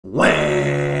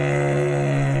Wham!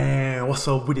 What's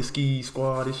up with the Ski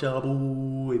Squad? It's your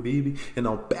boy, baby. And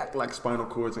I'm back like spinal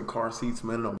cords and car seats,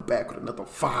 man. And I'm back with another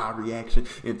fire reaction.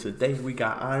 And today we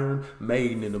got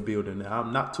Maiden in the building. Now,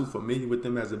 I'm not too familiar with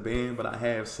them as a band, but I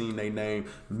have seen their name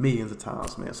millions of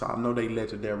times, man. So I know they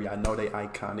legendary. I know they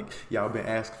iconic. Y'all been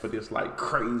asking for this like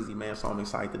crazy, man. So I'm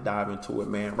excited to dive into it,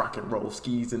 man. Rock and roll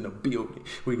skis in the building.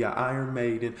 We got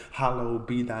Maiden, Hallowed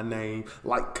be thy name.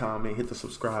 Like, comment, hit the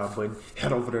subscribe button.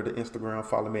 Head over there to Instagram.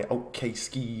 Follow me at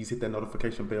OkSceez. Hit that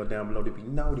notification bell down below to be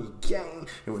naughty gang.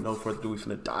 And with no further ado, we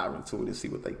finna dive into it and see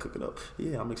what they cooking up.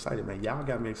 Yeah, I'm excited, man. Y'all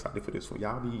got me excited for this one.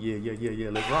 Y'all be,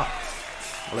 yeah. Let's rock.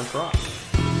 Let's rock.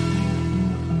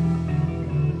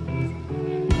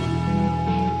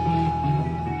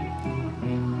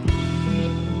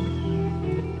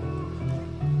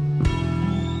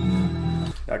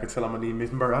 I can tell I'm gonna need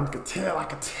Miss Bertha. I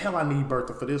can tell I need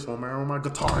Bertha for this one, man. Where my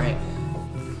guitar at?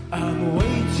 I'm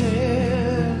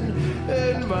waiting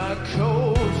in my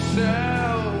cold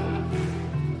cell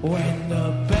when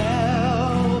the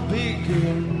bell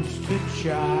begins to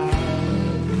chime,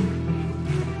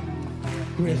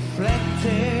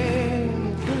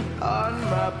 reflecting on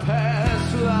my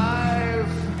past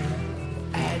life,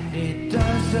 and it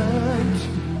doesn't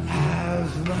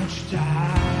have much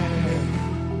time.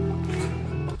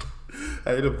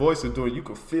 Hey, the voice is doing, you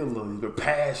can feel the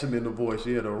passion in the voice,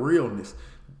 yeah, the realness.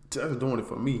 That's doing it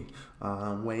for me.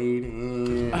 I'm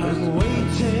waiting. I'm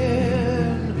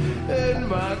waiting in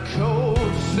my cold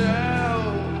cell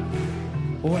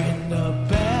when the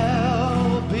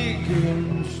bell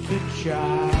begins to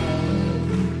chime,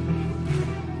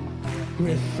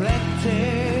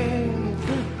 reflecting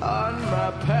on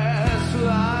my past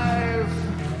life,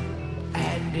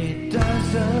 and it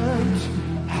doesn't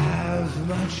have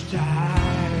much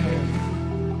time.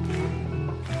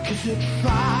 'Cause at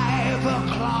 5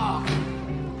 o'clock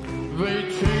they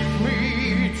take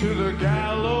me to the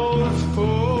gallows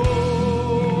pole.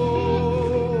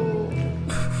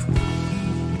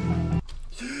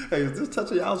 Hey, is this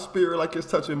touching y'all's spirit like it's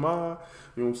touching mine?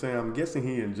 You know what I'm saying? I'm guessing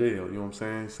he in jail. You know what I'm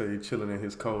saying? He say he chilling in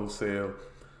his cold cell.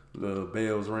 The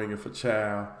bells ringing for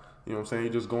child. You know what I'm saying? He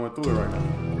just going through it right now.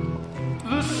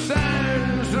 The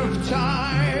sands of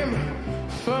time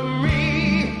for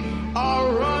me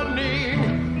are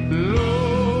running low.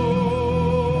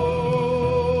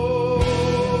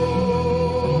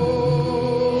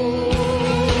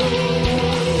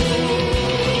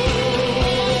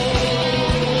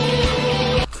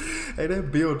 Hey,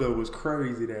 that build-up was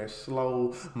crazy. That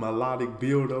slow, melodic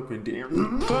build-up and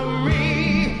then For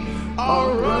me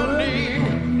are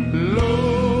running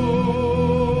low.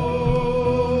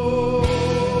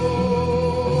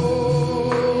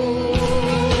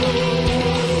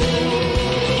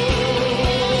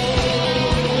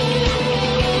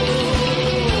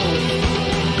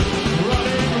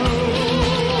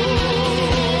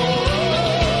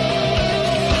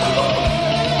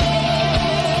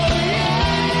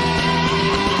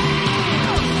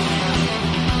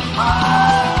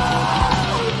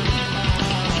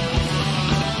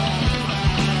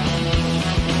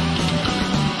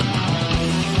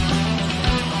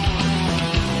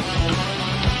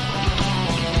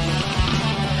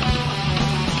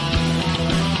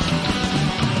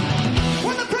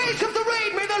 When the priest comes to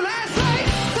raid me the last night,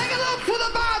 take a look through the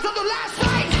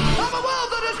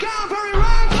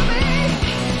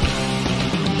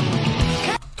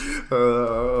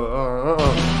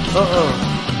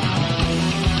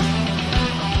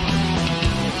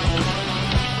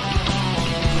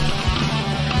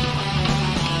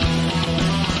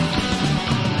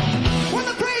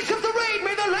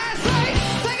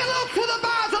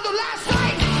bars of the last night.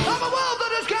 I'm a world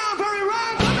that has gone very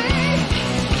wrong to me.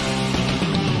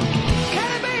 Can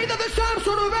it be that there's some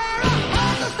sort of error?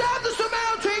 Understand the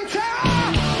surmounting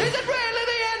terror? Is it really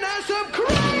the end of some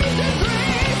crazy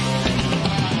dream?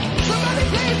 Somebody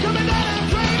please come in and I'm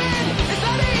dreaming. It's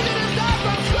not easy to stop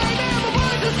from screaming, but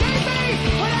words escape me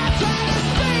when I try to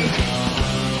speak.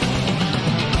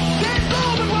 Can't slow,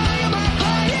 but why am I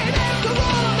crying? After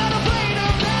all, I'm not afraid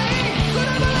of dying. Could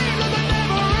I believe that there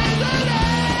never is an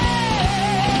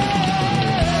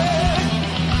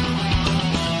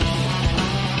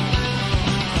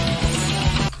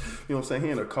you know what I'm saying? He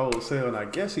in a cold cell, and I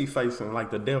guess he facing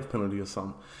like the death penalty or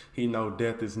something. He know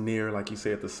death is near, like he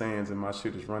said, the sands and my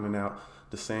shit is running out.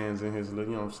 The sands in his, you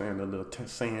know what I'm saying, the little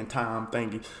sand time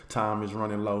thingy. Time is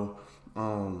running low.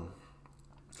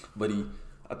 But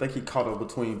I think he caught up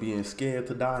between being scared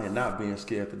to die and not being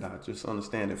scared to die. Just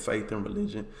understanding faith and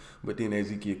religion. But then as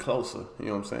he get closer, you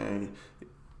know what I'm saying,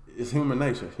 it's human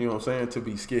nature, you know what I'm saying, to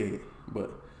be scared.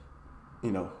 But,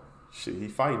 you know, Shit, he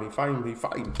fighting.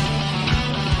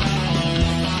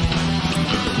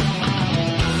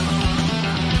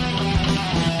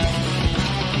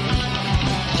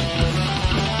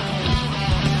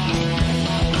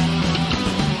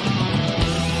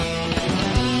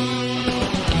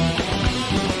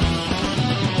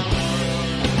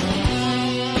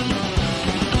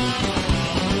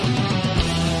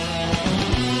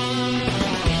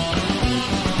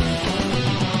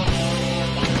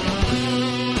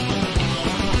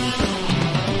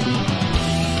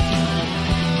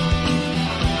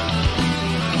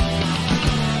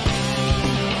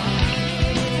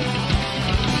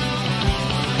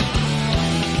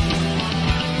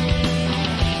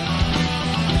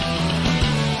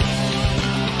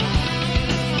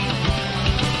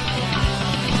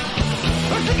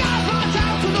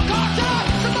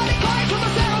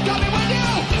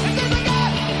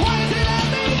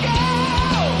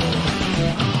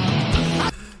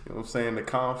 Saying the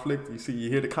conflict, you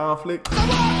hear the conflict?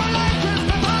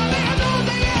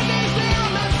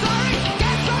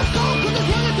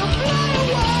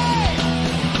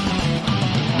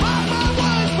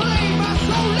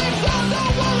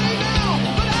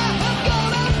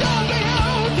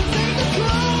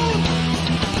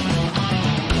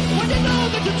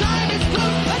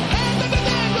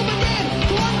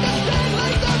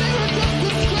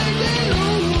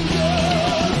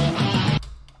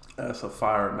 That's a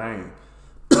fire name.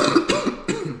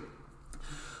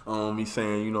 He's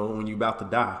saying, you know, when you about to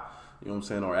die, you know what I'm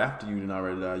saying, or after you didn't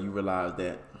already die, you realize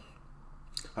that,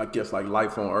 I guess, like,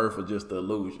 life on earth is just an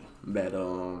illusion, that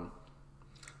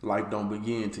life don't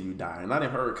begin till you die. And I done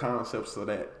heard concepts of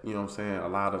that, you know what I'm saying, a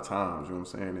lot of times, you know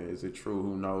what I'm saying. Is it true?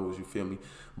 Who knows? You feel me?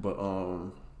 But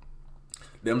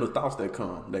them the thoughts that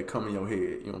come in your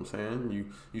head, you know what I'm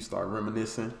saying. You start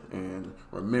reminiscing and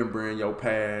remembering your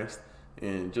past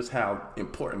and just how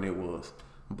important it was.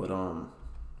 But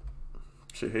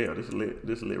shit, hell, this is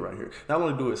lit right here. Not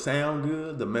only do it sound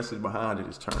good, the message behind it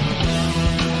is turning.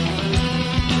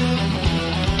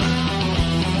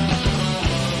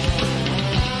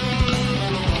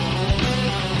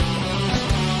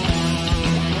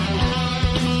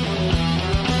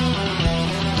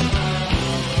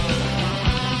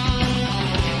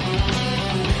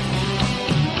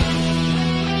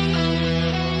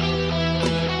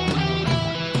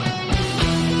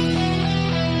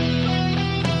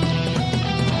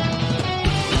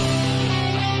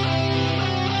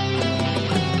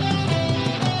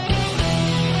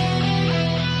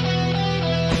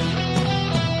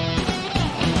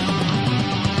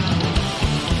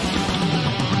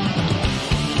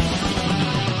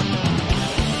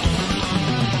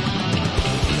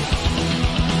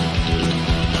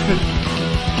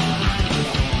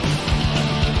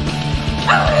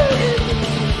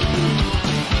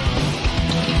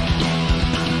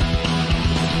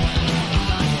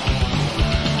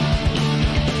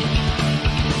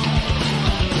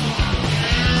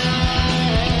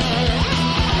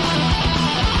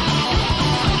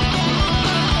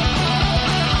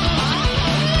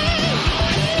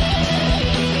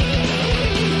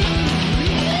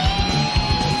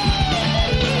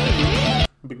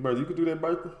 You could do that,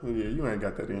 Bertha? Yeah, you ain't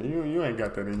got that in you. You ain't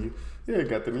got that in you. You ain't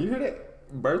got that in you. You hear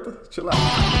that? Bertha, chill out.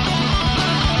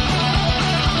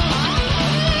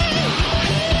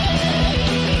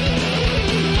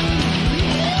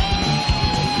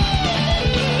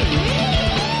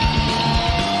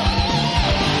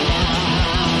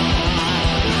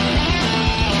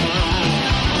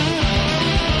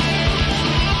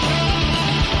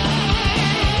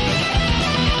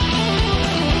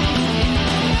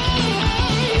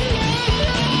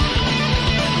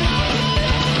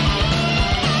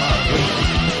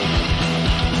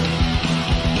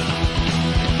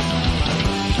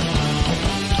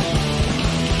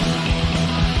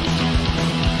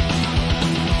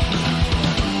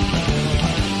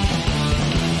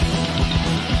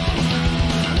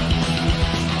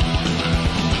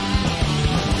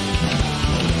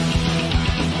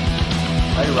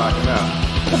 They rocking out.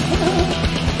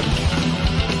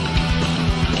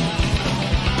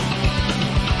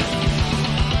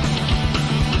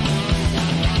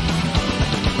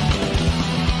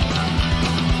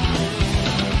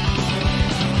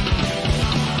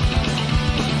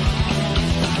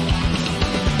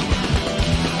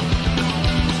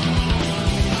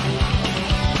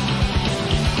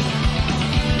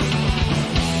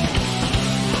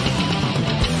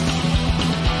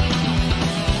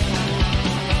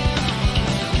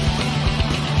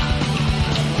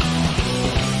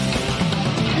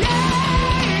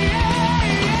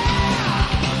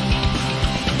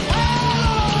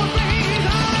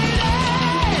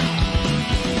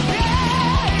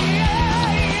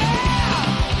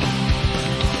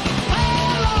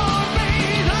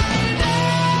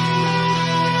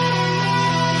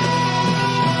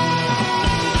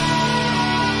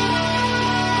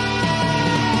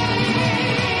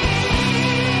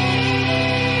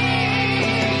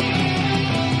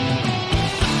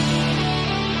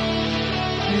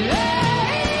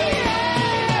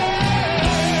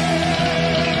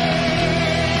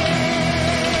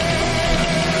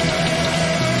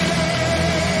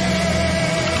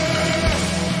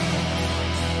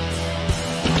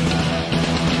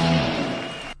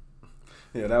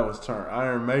 that was turn.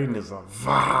 Iron Maiden is a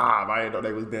vibe. I didn't know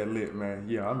they was that lit, man.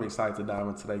 Yeah, I'm excited to dive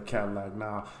into their catalog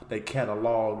now. They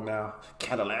catalog now.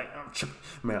 Cadillac.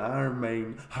 Man, Iron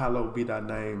Maiden, Hallowed be thy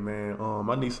name, man.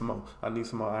 I need some more. I need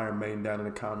some more Iron Maiden down in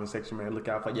the comment section, man. Look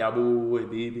out for y'all, boy,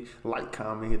 baby. Like,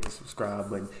 comment, hit the subscribe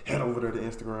button. Head over there to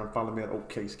Instagram. Follow me at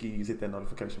OkSceez. Hit that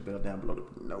notification bell down below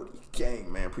to know the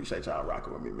gang, man. Appreciate y'all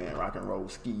rocking with me, man. Rock and roll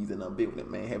skis in the building,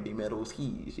 man. Heavy metal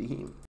skis. You hear me?